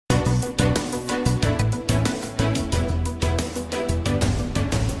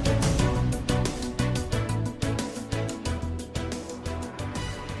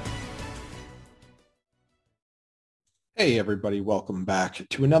Hey, everybody. Welcome back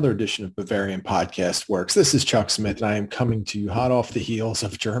to another edition of Bavarian Podcast Works. This is Chuck Smith, and I am coming to you hot off the heels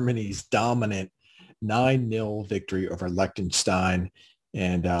of Germany's dominant 9-0 victory over Liechtenstein.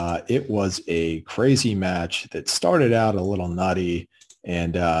 And it was a crazy match that started out a little nutty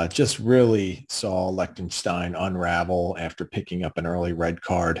and just really saw Liechtenstein unravel after picking up an early red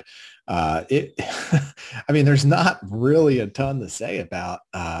card. I mean, there's not really a ton to say about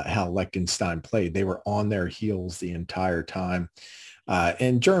how Liechtenstein played. They were on their heels the entire time.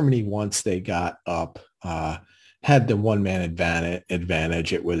 And Germany, once they got up, had the one-man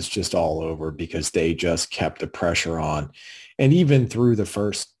advantage. It was just all over because they just kept the pressure on. And even through the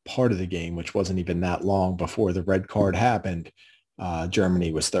first part of the game, which wasn't even that long before the red card happened,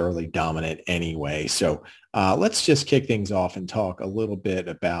 Germany was thoroughly dominant anyway. So let's just kick things off and talk a little bit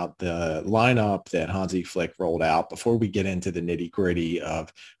about the lineup that Hansi Flick rolled out before we get into the nitty gritty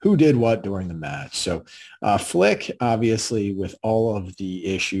of who did what during the match. So Flick, obviously, with all of the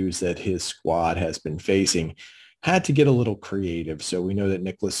issues that his squad has been facing, had to get a little creative. So we know that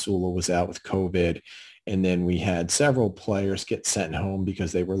Niklas Süle was out with COVID. And then we had several players get sent home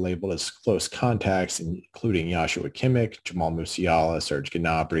because they were labeled as close contacts, including Joshua Kimmich, Jamal Musiala, Serge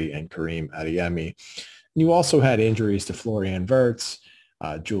Gnabry, and Karim Adeyemi. And you also had injuries to Florian Wirtz,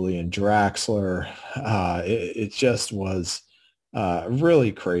 Julian Draxler. It just was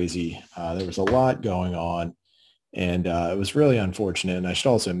really crazy. There was a lot going on, and it was really unfortunate. And I should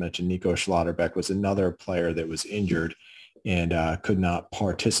also mention Nico Schlotterbeck was another player that was injured and could not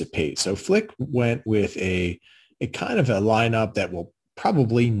participate. So Flick went with a kind of a lineup that we'll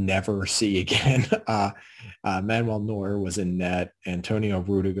probably never see again. Manuel Neuer was in net. Antonio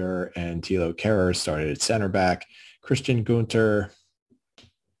Rudiger and Thilo Kehrer started at center back. Christian Gunter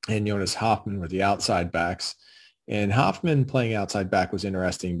and Jonas Hoffmann were the outside backs. And Hoffmann playing outside back was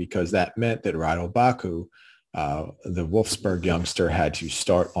interesting because that meant that Rado Baku, the Wolfsburg youngster, had to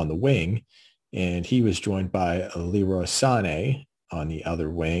start on the wing. And he was joined by Leroy Sané on the other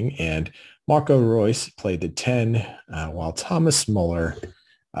wing. And Marco Reus played the 10, while Thomas Muller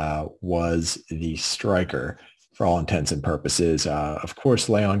was the striker for all intents and purposes. Of course,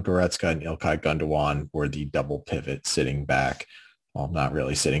 Leon Goretzka and Ilkay Gundogan were the double pivot sitting back. Well, not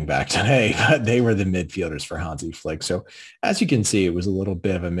really sitting back today, but they were the midfielders for Hansi Flick. So as you can see, it was a little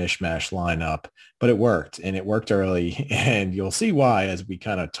bit of a mishmash lineup, but it worked, and it worked early, and you'll see why as we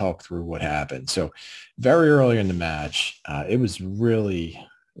kind of talk through what happened. So very early in the match, it was really,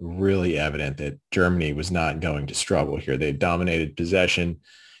 really evident that Germany was not going to struggle here. They dominated possession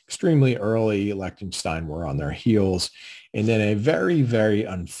extremely early. Liechtenstein were on their heels. And then a very, very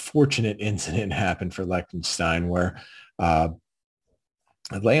unfortunate incident happened for Liechtenstein where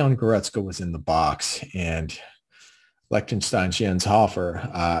Leon Goretzka was in the box, and Liechtenstein's Jens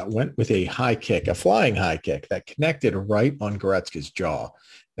Hofer went with a high kick, a flying high kick that connected right on Goretzka's jaw.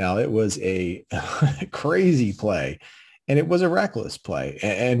 Now, it was a crazy play, and it was a reckless play.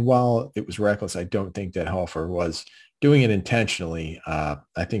 And while it was reckless, I don't think that Hofer was doing it intentionally.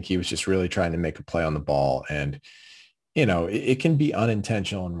 I think he was just really trying to make a play on the ball. And, you know, it can be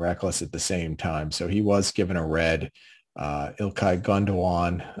unintentional and reckless at the same time. So he was given a red. Ilkay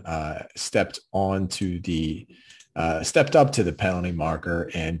Gundogan stepped up to the penalty marker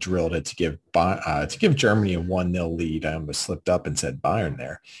and drilled it to give Germany a 1-0 lead. I almost slipped up and said Bayern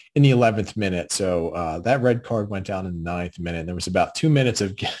there in the 11th minute. So that red card went down in the 9th minute. There was about 2 minutes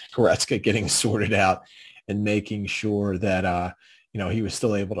of Goretzka getting sorted out and making sure that he was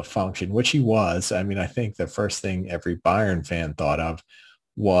still able to function, which he was. I mean, I think the first thing every Bayern fan thought of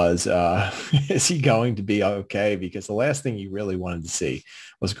was, is he going to be okay? Because the last thing you really wanted to see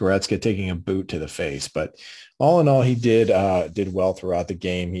was Goretzka taking a boot to the face. But all in all, he did well throughout the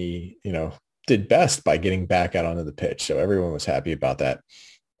game. He, did best by getting back out onto the pitch. So everyone was happy about that.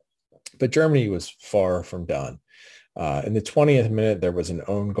 But Germany was far from done. In the 20th minute, there was an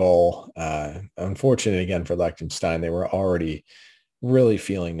own goal. Unfortunate again for Liechtenstein. They were already really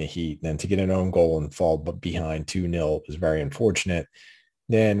feeling the heat. And then to get an own goal and fall behind 2-0 was very unfortunate.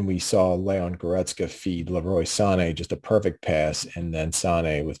 Then we saw Leon Goretzka feed Leroy Sané just a perfect pass, and then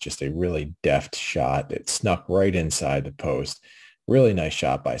Sané with just a really deft shot that snuck right inside the post. Really nice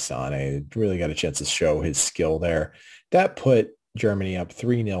shot by Sané. Really got a chance to show his skill there. That put Germany up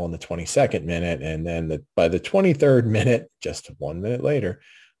 3-0 in the 22nd minute, and then by the 23rd minute, just 1 minute later,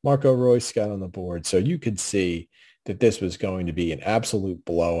 Marco Reus got on the board. So you could see that this was going to be an absolute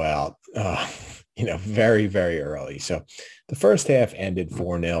blowout, very, very early. So the first half ended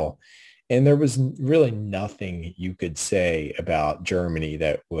 4-0, and there was really nothing you could say about Germany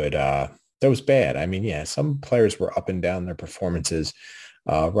that was bad. I mean, yeah, some players were up and down their performances.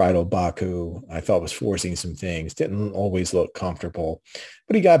 Rydel Baku, I thought, was forcing some things, didn't always look comfortable,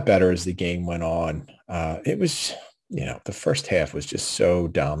 but he got better as the game went on. It was, the first half was just so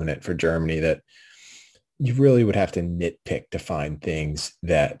dominant for Germany that you really would have to nitpick to find things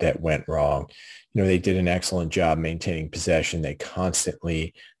that went wrong. They did an excellent job maintaining possession. They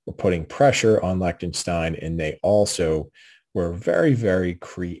constantly were putting pressure on Liechtenstein, and they also were very, very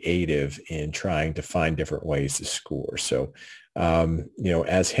creative in trying to find different ways to score. So,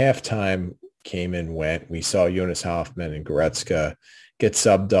 as halftime came and went, we saw Jonas Hoffman and Goretzka get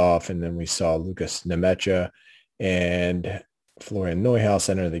subbed off, and then we saw Lucas Nemecha and Florian Neuhaus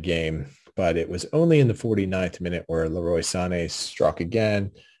enter the game. But it was only in the 49th minute where Leroy Sané struck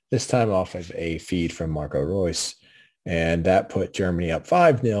again, this time off of a feed from Marco Reus. And that put Germany up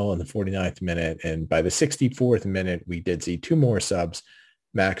 5-0 in the 49th minute. And by the 64th minute, we did see two more subs.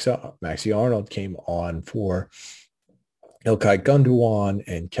 Maxi Arnold came on for Ilkay Gundogan,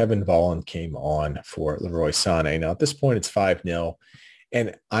 and Kevin Volland came on for Leroy Sané. Now, at this point, it's 5-0.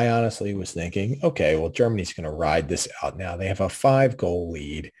 And I honestly was thinking, okay, well, Germany's going to ride this out now. They have a 5-goal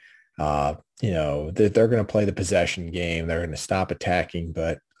lead. They're going to play the possession game. They're going to stop attacking,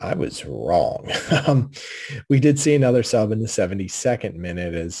 but I was wrong. We did see another sub in the 72nd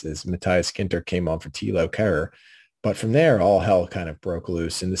minute as Matthias Ginter came on for Thilo Kehrer. But from there, all hell kind of broke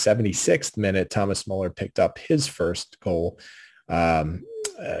loose. In the 76th minute, Thomas Muller picked up his first goal.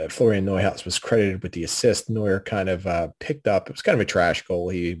 Florian Neuhaus was credited with the assist. Neuer kind of picked up. It was kind of a trash goal.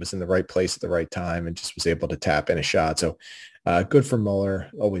 He was in the right place at the right time and just was able to tap in a shot. So good for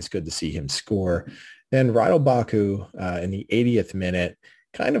Muller. Always good to see him score. Then Rydel Baku in the 80th minute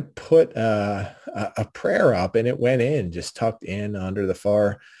kind of put a prayer up, and it went in, just tucked in under the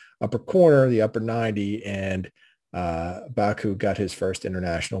far upper corner, the upper 90, and Baku got his first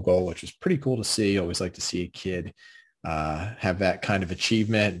international goal, which was pretty cool to see. Always like to see a kid have that kind of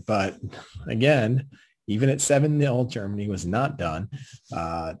achievement. But again, even at 7-0, Germany was not done.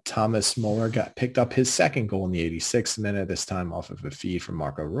 Thomas Muller picked up his second goal in the 86th minute, this time off of a feed from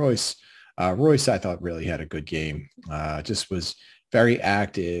Marco Reus. Reus, I thought, really had a good game. Just was very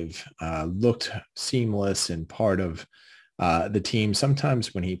active, looked seamless and part of the team.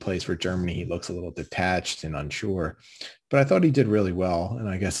 Sometimes when he plays for Germany, he looks a little detached and unsure, but I thought he did really well. And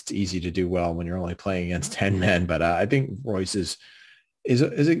I guess it's easy to do well when you're only playing against 10 men. But I think Reus is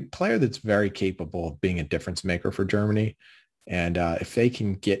a player that's very capable of being a difference maker for Germany. And if they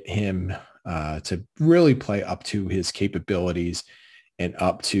can get him to really play up to his capabilities and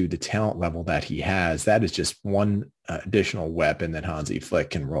up to the talent level that he has, that is just one additional weapon that Hansi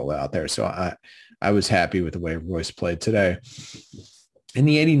Flick can roll out there. So I was happy with the way Reus played today. In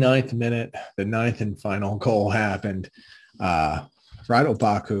the 89th minute, the ninth and final goal happened. Rydel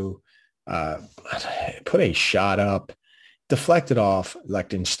Baku put a shot up, deflected off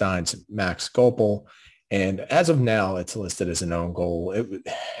Liechtenstein's Max Gopel, and as of now, it's listed as an own goal. It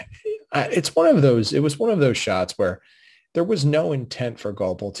was one of those shots where there was no intent for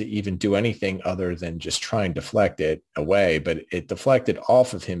Gopel to even do anything other than just try and deflect it away, but it deflected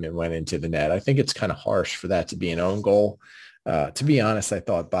off of him and went into the net. I think it's kind of harsh for that to be an own goal. To be honest, I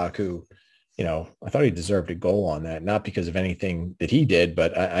thought Baku, I thought he deserved a goal on that, not because of anything that he did,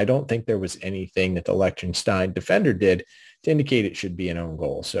 but I don't think there was anything that the Liechtenstein defender did to indicate it should be an own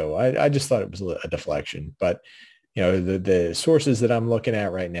goal. So I just thought it was a deflection. But, the sources that I'm looking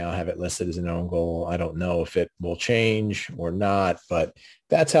at right now have it listed as an own goal. I don't know if it will change or not, but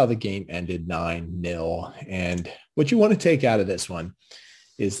that's how the game ended, 9-0. And what you want to take out of this one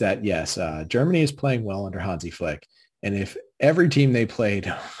is that, yes, Germany is playing well under Hansi Flick. And if every team they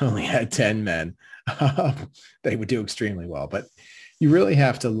played only had 10 men, they would do extremely well. But you really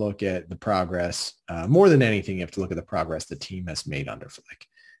have to look at the progress. More than anything, you have to look at the progress the team has made under Flick.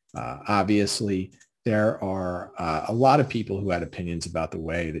 Obviously, there are a lot of people who had opinions about the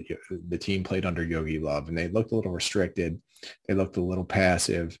way that the team played under Yogi Löw, and they looked a little restricted. They looked a little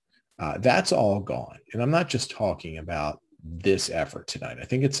passive. That's all gone. And I'm not just talking about this effort tonight. I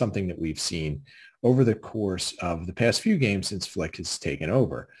think it's something that we've seen over the course of the past few games since Flick has taken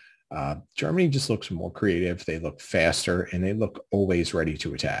over. Germany just looks more creative. They look faster, and they look always ready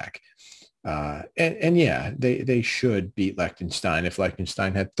to attack. Yeah, they should beat Liechtenstein if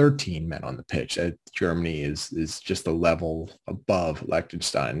Liechtenstein had 13 men on the pitch. Germany is just a level above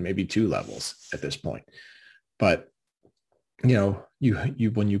Liechtenstein, maybe two levels at this point. But you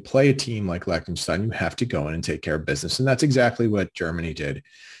when you play a team like Liechtenstein, you have to go in and take care of business, and that's exactly what Germany did.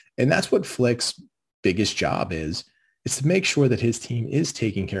 And that's what Flick's biggest job is to make sure that his team is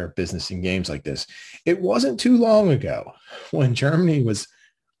taking care of business in games like this. It wasn't too long ago when Germany was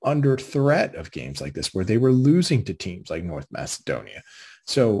under threat of games like this, where they were losing to teams like North Macedonia.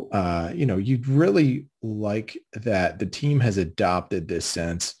 So, you'd really like that the team has adopted this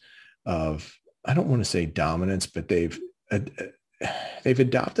sense of, I don't want to say dominance, but they've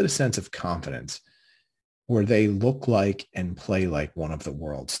adopted a sense of confidence where they look like and play like one of the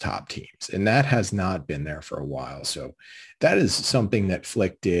world's top teams. And that has not been there for a while. So that is something that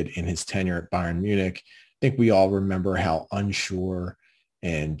Flick did in his tenure at Bayern Munich. I think we all remember how unsure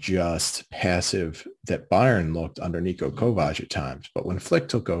and just passive that Bayern looked under Niko Kovac at times. But when Flick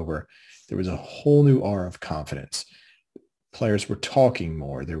took over, there was a whole new aura of confidence. Players were talking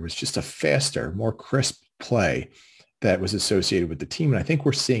more. There was just a faster, more crisp play that was associated with the team. And I think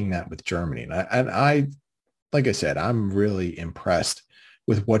we're seeing that with Germany. And I like I said, I'm really impressed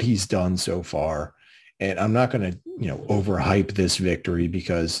with what he's done so far. And I'm not going to, overhype this victory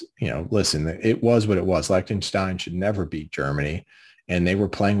because, listen, it was what it was. Liechtenstein should never beat Germany, and they were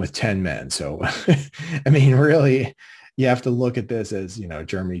playing with 10 men. So, I mean, really, you have to look at this as,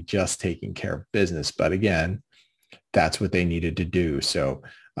 Germany just taking care of business. But again, that's what they needed to do. So,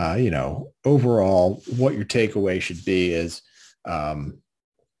 overall, what your takeaway should be is,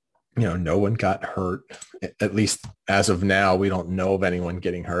 no one got hurt. At least as of now, we don't know of anyone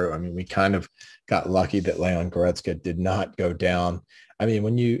getting hurt. I mean, we kind of got lucky that Leon Goretzka did not go down. I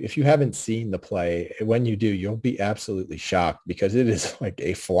mean, if you haven't seen the play, when you do, you'll be absolutely shocked because it is like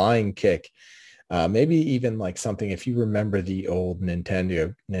a flying kick. Maybe even like something, if you remember the old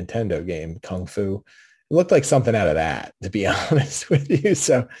Nintendo game, Kung Fu, it looked like something out of that, to be honest with you.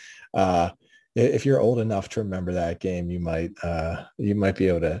 So, if you're old enough to remember that game, you might be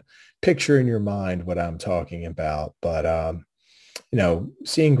able to picture in your mind what I'm talking about. But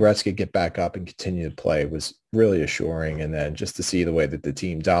seeing Gretzky get back up and continue to play was really assuring. And then just to see the way that the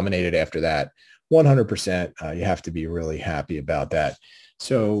team dominated after that, 100%, you have to be really happy about that.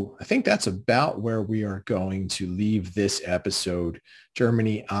 So I think that's about where we are going to leave this episode.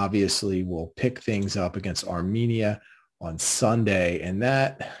 Germany obviously will pick things up against Armenia on Sunday, and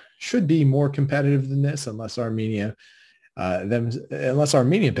that should be more competitive than this unless Armenia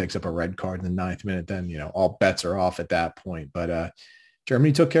picks up a red card in the ninth minute. Then all bets are off at that point. But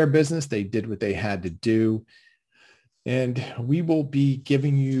Germany took care of business. They did what they had to do, and we will be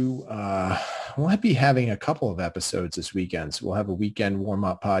giving you we'll be having a couple of episodes this weekend. So we'll have a weekend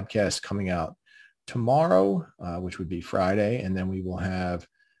warm-up podcast coming out tomorrow, which would be Friday, and then we will have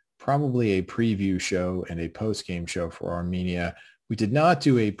probably a preview show and a post-game show for Armenia. We did not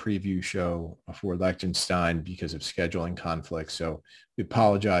do a preview show for Liechtenstein because of scheduling conflicts, so we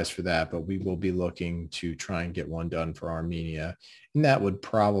apologize for that, but we will be looking to try and get one done for Armenia. And that would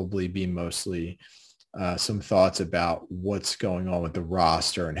probably be mostly some thoughts about what's going on with the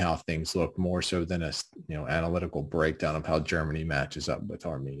roster and how things look, more so than a analytical breakdown of how Germany matches up with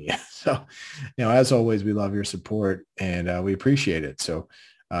Armenia. So, as always, we love your support and we appreciate it. So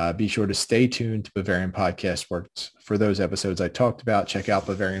be sure to stay tuned to Bavarian Podcast Works for those episodes I talked about. Check out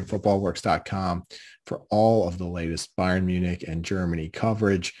BavarianFootballWorks.com for all of the latest Bayern Munich and Germany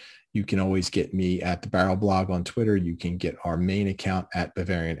coverage. You can always get me at the Barrel Blog on Twitter. You can get our main account at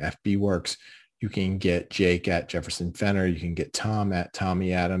Bavarian FB Works. You can get Jake at Jefferson Fenner. You can get Tom at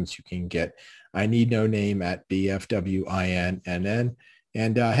Tommy Adams. You can get I Need No Name at BFWINNN.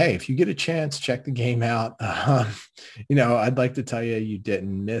 And hey, if you get a chance, check the game out. I'd like to tell you you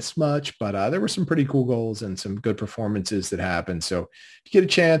didn't miss much, but there were some pretty cool goals and some good performances that happened. So if you get a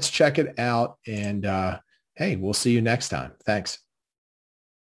chance, check it out. And hey, we'll see you next time. Thanks.